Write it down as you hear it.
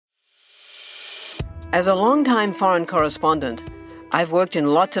As a longtime foreign correspondent, I've worked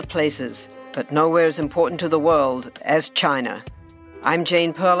in lots of places, but nowhere as important to the world as China. I'm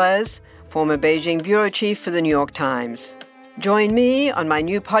Jane Perlez, former Beijing bureau chief for the New York Times. Join me on my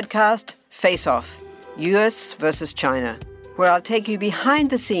new podcast, Face Off, U.S. versus China, where I'll take you behind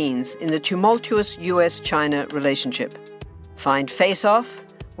the scenes in the tumultuous U.S.-China relationship. Find Face Off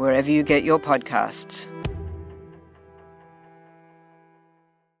wherever you get your podcasts.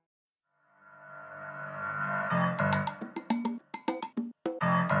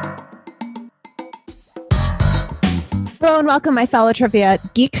 Hello and welcome, my fellow trivia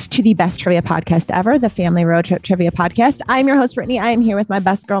geeks, to the best trivia podcast ever, the Family Road Trip Trivia Podcast. I'm your host, Brittany. I am here with my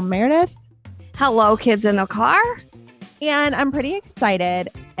best girl, Meredith. Hello, kids in the car. And I'm pretty excited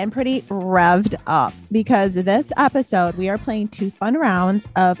and pretty revved up because this episode, we are playing 2 fun rounds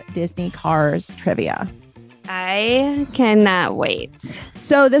of Disney Cars trivia. I cannot wait.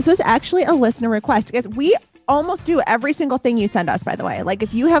 So this was actually a listener request because we almost do every single thing you send us, by the way. Like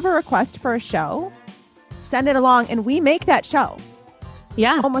if you have a request for a show, send it along and we make that show.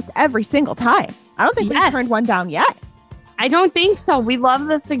 Yeah. Almost every single time. I don't think we've turned one down yet. I don't think so. We love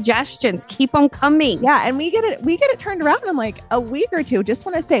the suggestions. Keep them coming. Yeah. And we get it turned around in like a week or two. Just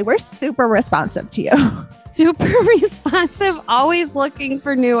want to say we're super responsive to you. Super responsive. Always looking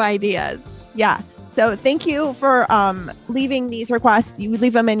for new ideas. Yeah. So thank you for leaving these requests. You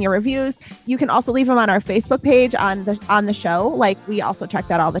leave them in your reviews. You can also leave them on our Facebook page on the show. Like we also check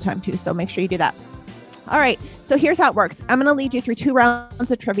that all the time too. So make sure you do that. All right. So here's how it works. I'm going to lead you through 2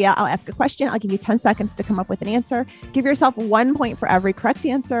 rounds of trivia. I'll ask a question. I'll give you 10 seconds to come up with an answer. Give yourself 1 point for every correct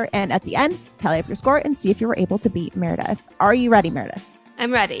answer. And at the end, tally up your score and see if you were able to beat Meredith. Are you ready, Meredith?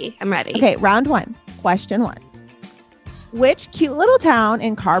 I'm ready. Okay. Round 1. Question 1. Which cute little town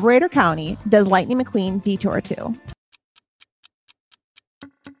in Carburetor County does Lightning McQueen detour to?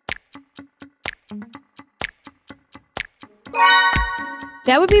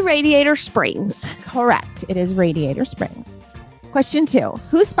 That would be Radiator Springs. Correct. It is Radiator Springs. Question 2.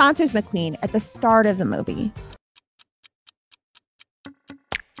 Who sponsors McQueen at the start of the movie?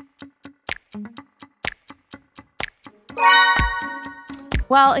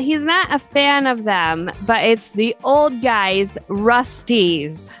 Well, he's not a fan of them, but it's the old guys,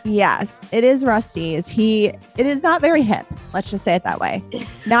 Rusty's. Yes, it is Rusty's. It is not very hip. Let's just say it that way.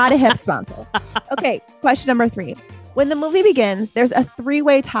 Not a hip sponsor. Okay. Question number 3. When the movie begins, there's a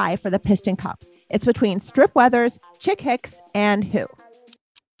 3-way tie for the Piston Cup. It's between Strip Weathers, Chick Hicks, and who?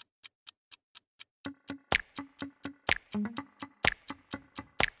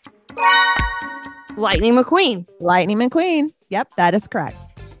 Lightning McQueen. Lightning McQueen. Yep, that is correct.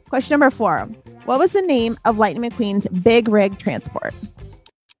 Question number 4. What was the name of Lightning McQueen's big rig transport?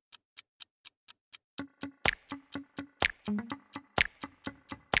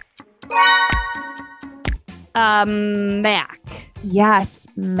 Mac. Yes,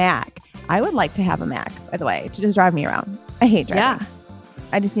 Mac. I would like to have a Mac, by the way, to just drive me around. I hate driving. Yeah.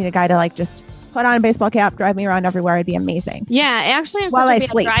 I just need a guy to like just put on a baseball cap, drive me around everywhere. It'd be amazing. Yeah, actually, I'm such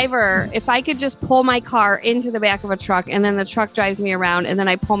a bad driver. If I could just pull my car into the back of a truck and then the truck drives me around and then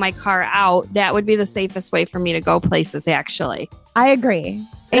I pull my car out, that would be the safest way for me to go places, actually. I agree.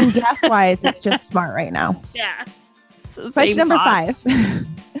 And gas-wise, it's just smart right now. Yeah. Question number 5.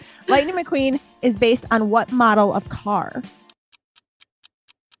 Lightning McQueen is based on what model of car?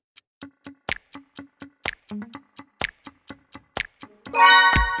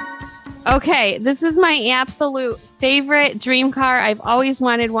 Okay, this is my absolute favorite dream car. I've always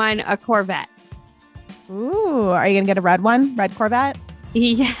wanted one, a Corvette. Ooh, are you going to get a red one? Red Corvette?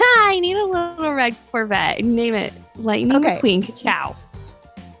 Yeah, I need a little red Corvette. Name it Lightning McQueen. Ka-chow.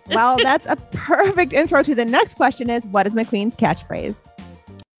 Well, that's a perfect intro to the next question is, what is McQueen's catchphrase?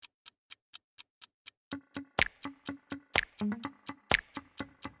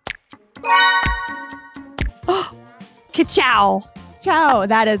 Ka-chow. Ciao,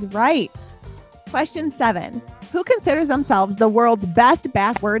 that is right. Question 7. Who considers themselves the world's best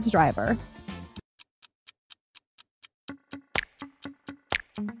backwards driver?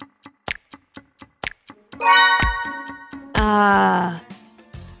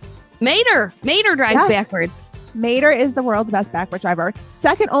 Mater. Mater drives backwards. Mater is the world's best backwards driver,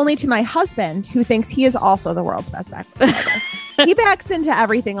 second only to my husband, who thinks he is also the world's best backwards driver. He backs into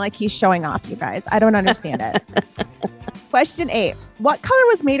everything like he's showing off, you guys. I don't understand it. Question 8. What color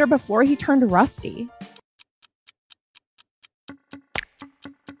was Mater before he turned rusty?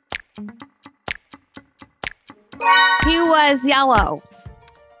 He was yellow.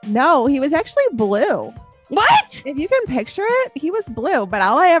 No, he was actually blue. What? If you can picture it, he was blue, but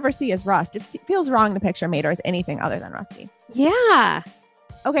all I ever see is rust. It feels wrong to picture Mater as anything other than rusty. Yeah.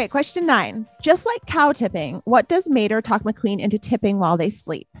 Okay, question 9. Just like cow tipping, what does Mater talk McQueen into tipping while they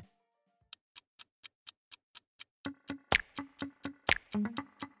sleep?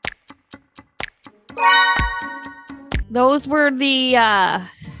 Those were the,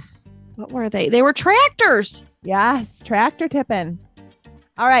 what were they? They were tractors. Yes, tractor tipping.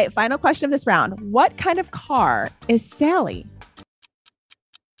 All right, final question of this round. What kind of car is Sally?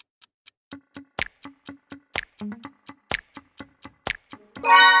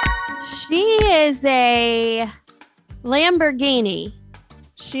 She is a Lamborghini.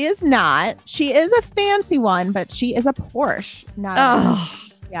 She is not. She is a fancy one, but she is a Porsche.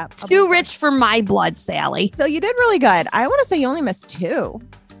 Yeah, too rich for my blood, Sally. So you did really good. I want to say you only missed 2.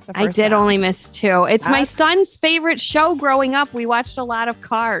 I did only miss 2. It's my son's favorite show growing up. We watched a lot of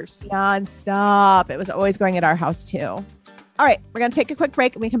Cars. Nonstop. It was always going at our house too. All right, we're going to take a quick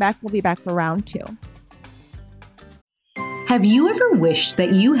break. When we come back, we'll be back for round 2. Have you ever wished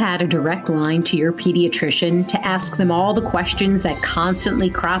that you had a direct line to your pediatrician to ask them all the questions that constantly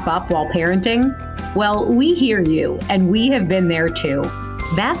crop up while parenting? Well, we hear you, and we have been there too.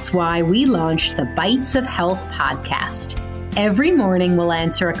 That's why we launched the Bites of Health podcast. Every morning, we'll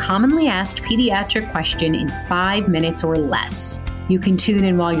answer a commonly asked pediatric question in 5 minutes or less. You can tune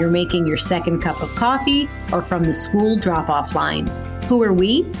in while you're making your second cup of coffee or from the school drop-off line. Who are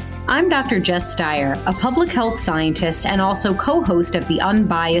we? I'm Dr. Jess Steyer, a public health scientist and also co-host of the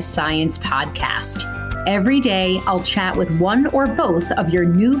Unbiased Science podcast. Every day, I'll chat with one or both of your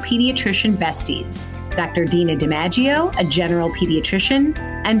new pediatrician besties, Dr. Dina DiMaggio, a general pediatrician,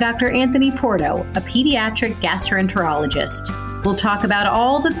 and Dr. Anthony Porto, a pediatric gastroenterologist. We'll talk about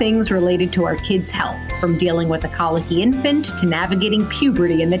all the things related to our kids' health, from dealing with a colicky infant to navigating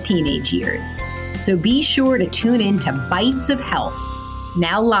puberty in the teenage years. So be sure to tune in to Bites of Health,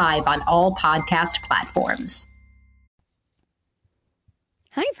 now live on all podcast platforms.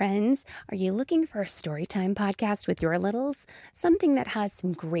 Hi, friends. Are you looking for a storytime podcast with your littles? Something that has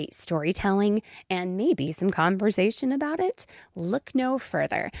some great storytelling and maybe some conversation about it? Look no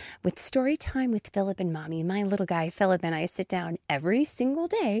further. With Storytime with Philip and Mommy, my little guy Philip and I sit down every single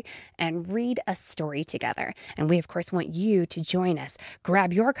day and read a story together. And we, of course, want you to join us.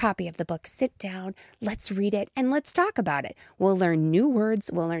 Grab your copy of the book, sit down, let's read it, and let's talk about it. We'll learn new words,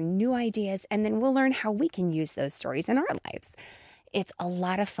 we'll learn new ideas, and then we'll learn how we can use those stories in our lives. It's a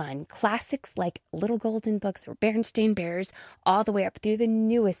lot of fun. Classics like Little Golden Books or Berenstain Bears, all the way up through the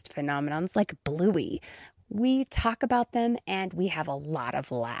newest phenomenons like Bluey. We talk about them and we have a lot of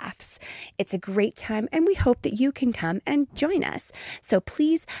laughs. It's a great time and we hope that you can come and join us. So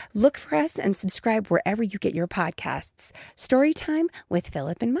please look for us and subscribe wherever you get your podcasts. Storytime with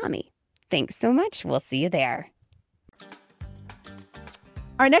Philip and Mommy. Thanks so much. We'll see you there.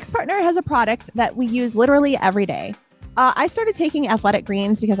 Our next partner has a product that we use literally every day. I started taking Athletic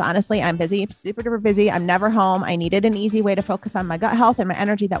Greens because honestly, I'm busy, super duper busy. I'm never home. I needed an easy way to focus on my gut health and my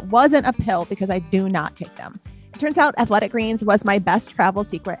energy that wasn't a pill because I do not take them. It turns out Athletic Greens was my best travel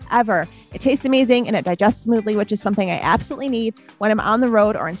secret ever. It tastes amazing and it digests smoothly, which is something I absolutely need when I'm on the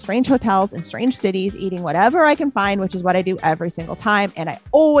road or in strange hotels in strange cities, eating whatever I can find, which is what I do every single time. And I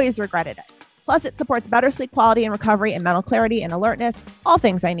always regretted it. Plus, it supports better sleep quality and recovery and mental clarity and alertness, all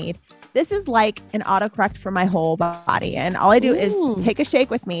things I need. This is like an autocorrect for my whole body. And all I do is take a shake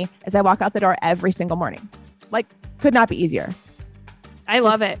with me as I walk out the door every single morning. Like, could not be easier. I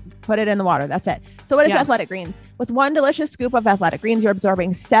love it. Put it in the water. That's it. So what is Athletic Greens? With one delicious scoop of Athletic Greens, you're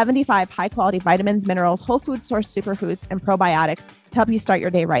absorbing 75 high-quality vitamins, minerals, whole food source superfoods, and probiotics to help you start your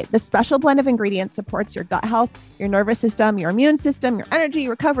day right. This special blend of ingredients supports your gut health, your nervous system, your immune system, your energy,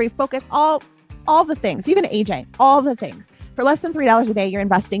 recovery, focus, all the things, even aging, all the things. For less than $3 a day, you're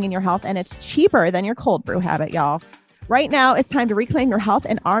investing in your health, and it's cheaper than your cold brew habit, y'all. Right now, it's time to reclaim your health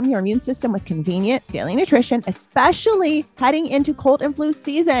and arm your immune system with convenient daily nutrition, especially heading into cold and flu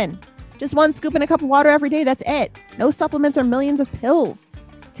season. Just one scoop in a cup of water every day. That's it. No supplements or millions of pills.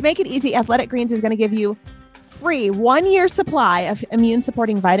 To make it easy, Athletic Greens is going to give you free 1-year supply of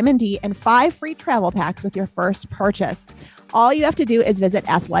immune-supporting vitamin D and 5 free travel packs with your first purchase. All you have to do is visit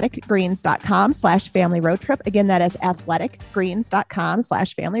athleticgreens.com/family-road-trip. Again, that is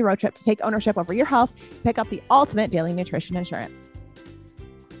athleticgreens.com/family-road-trip to take ownership over your health, pick up the ultimate daily nutrition insurance.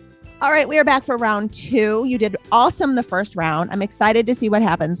 All right, we are back for round 2. You did awesome the first round. I'm excited to see what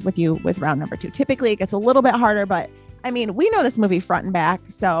happens with you with round number 2. Typically, it gets a little bit harder, but I mean, we know this movie front and back,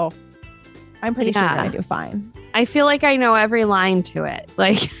 so I'm pretty sure you're going to do fine. I feel like I know every line to it.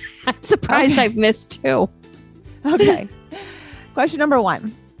 Like, I'm surprised I've missed 2. Okay. Question number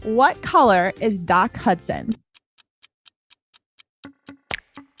 1. What color is Doc Hudson?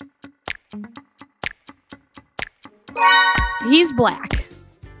 He's black.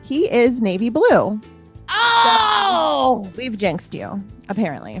 He is navy blue. Oh! So we've jinxed you,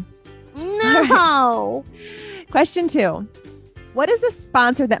 apparently. No. Right. Question 2. What is the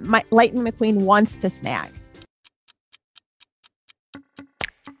sponsor that Lightning McQueen wants to snag?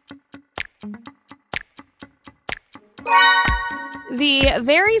 The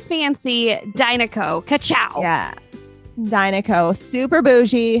very fancy Dynaco. Ka-chow. Yes. Dynaco. Super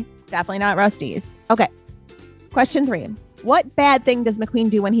bougie. Definitely not Rusty's. Okay. Question 3. What bad thing does McQueen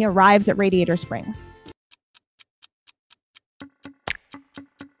do when he arrives at Radiator Springs?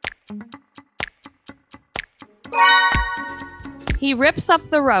 He rips up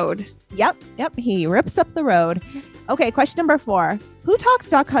the road. Yep. He rips up the road. Okay, question number 4. Who talks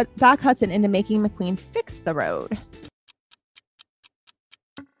Doc Hudson into making McQueen fix the road?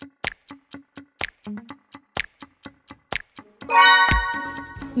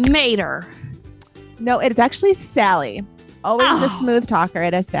 Mater. No, it's actually Sally. Always the smooth talker.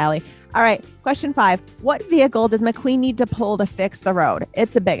 It is Sally. All right, question 5. What vehicle does McQueen need to pull to fix the road?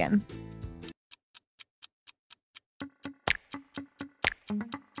 It's a biggin.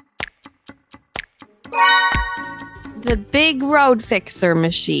 The big road fixer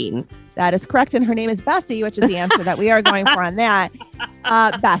machine. That is correct. And her name is Bessie, which is the answer that we are going for on that.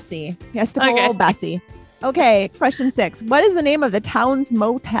 Bessie. He has to pull Bessie. Okay, question 6. What is the name of the town's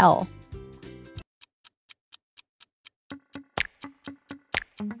motel?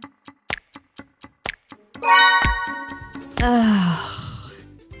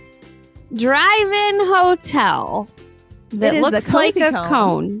 Drive-in hotel that looks like a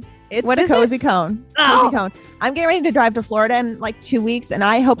cone. It's the Cozy Cone. Cozy Cone. I'm getting ready to drive to Florida in like 2 weeks, and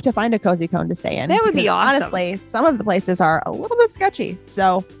I hope to find a Cozy Cone to stay in. That would be awesome. Honestly, some of the places are a little bit sketchy.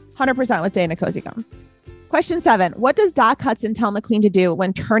 So 100% would stay in a Cozy Cone. Question 7. What does Doc Hudson tell McQueen to do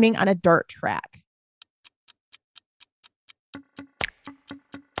when turning on a dirt track?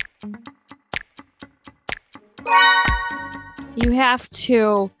 You have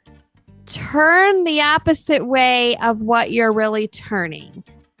to turn the opposite way of what you're really turning.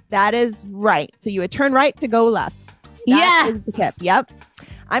 That is right. So you would turn right to go left. That is the tip. Yep.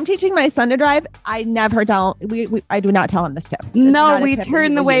 I'm teaching my son to drive. I never tell. I do not tell him this tip. No, we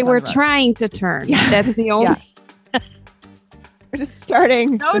turn the way we're trying to turn. Yes. That's the only. We're just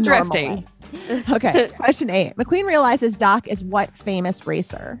starting. No drifting. Okay. Question 8. McQueen realizes Doc is what famous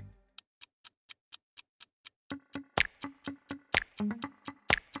racer?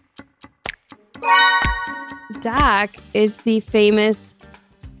 Doc is the famous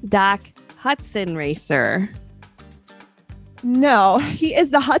Doc Hudson racer. No, he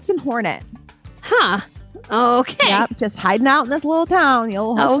is the Hudson Hornet. Huh. Okay. Yep, just hiding out in this little town. The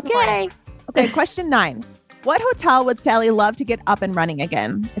old Hudson Hornet. Okay, question 9. What hotel would Sally love to get up and running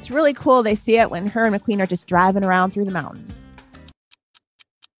again? It's really cool. They see it when her and McQueen are just driving around through the mountains.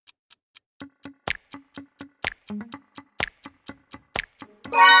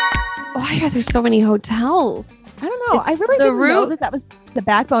 Why are there so many hotels? I don't know. I really didn't know that was the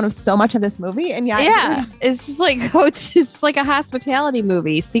backbone of so much of this movie. And it's just like it's like a hospitality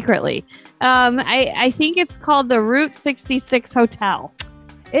movie secretly. I think it's called the Route 66 Hotel.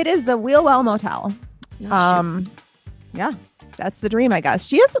 It is the Wheelwell Motel. Yeah, that's the dream, I guess.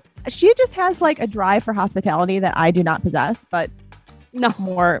 She just has like a drive for hospitality that I do not possess, but no,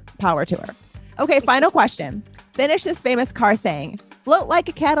 more power to her. Okay, final question. Finish this famous car saying, float like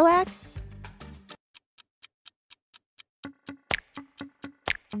a Cadillac.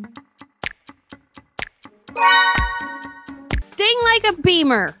 Sting like a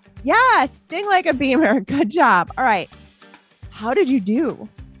Beamer. Yes, sting like a Beamer. Good job. All right. How did you do?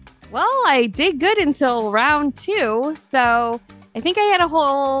 Well, I did good until round 2. So I think I had a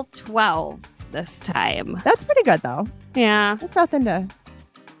whole 12 this time. That's pretty good, though. Yeah. That's nothing to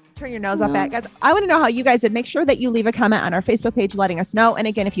turn your nose up at. Guys, I want to know how you guys did. Make sure that you leave a comment on our Facebook page letting us know. And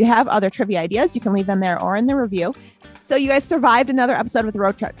again, if you have other trivia ideas, you can leave them there or in the review. So you guys survived another episode of the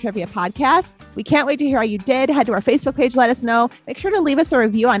Road Trip Trivia Podcast. We can't wait to hear how you did. Head to our Facebook page. Let us know. Make sure to leave us a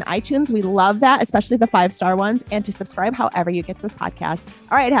review on iTunes. We love that, especially the 5-star ones. And to subscribe however you get this podcast.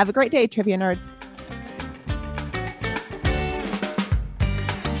 All right. Have a great day, Trivia Nerds.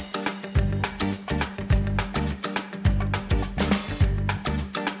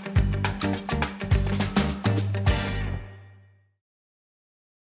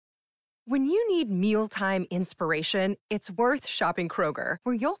 When you need mealtime inspiration, it's worth shopping Kroger,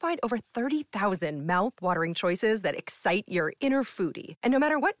 where you'll find over 30,000 mouth-watering choices that excite your inner foodie. And no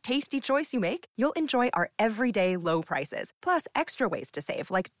matter what tasty choice you make, you'll enjoy our everyday low prices, plus extra ways to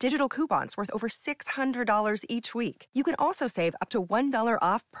save, like digital coupons worth over $600 each week. You can also save up to $1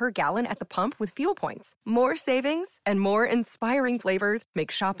 off per gallon at the pump with fuel points. More savings and more inspiring flavors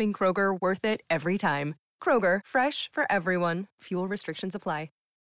make shopping Kroger worth it every time. Kroger, fresh for everyone. Fuel restrictions apply.